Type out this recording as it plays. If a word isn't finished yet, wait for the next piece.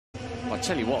I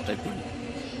tell you what, they've been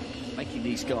making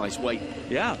these guys wait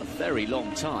a very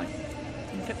long time.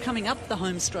 In fact, coming up the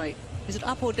home straight, is it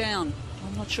up or down?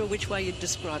 I'm not sure which way you'd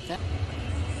describe that.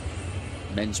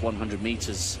 Men's 100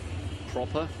 metres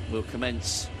proper will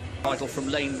commence. Title from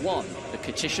lane 1, the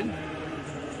Kitchen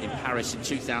in Paris in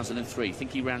 2003. I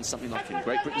think he ran something like in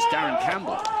Great Britain's Darren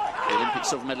Campbell, the Olympic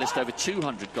silver medalist over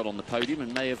 200, got on the podium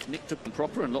and may have nicked up and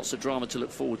proper, and lots of drama to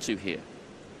look forward to here.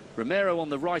 Romero on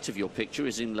the right of your picture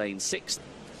is in lane 6.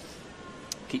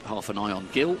 Keep half an eye on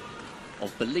Gil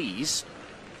of Belize,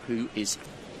 who is...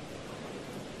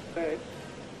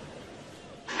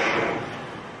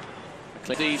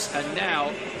 And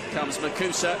now comes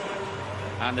Makusa,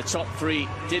 and the top 3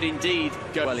 did indeed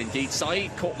go well indeed.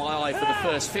 Saeed caught my eye for the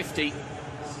first 50,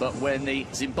 but when the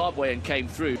Zimbabwean came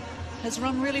through... Has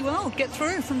run really well, get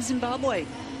through from Zimbabwe.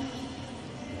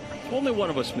 Only one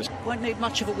of us missed. Won't need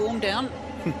much of a warm down.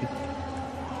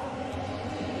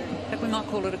 We might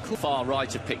call it a cool. Far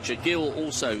right of picture, Gil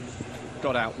also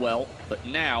got out well, but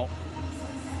now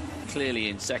clearly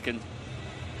in second,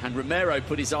 and Romero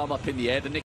put his arm up in the air. The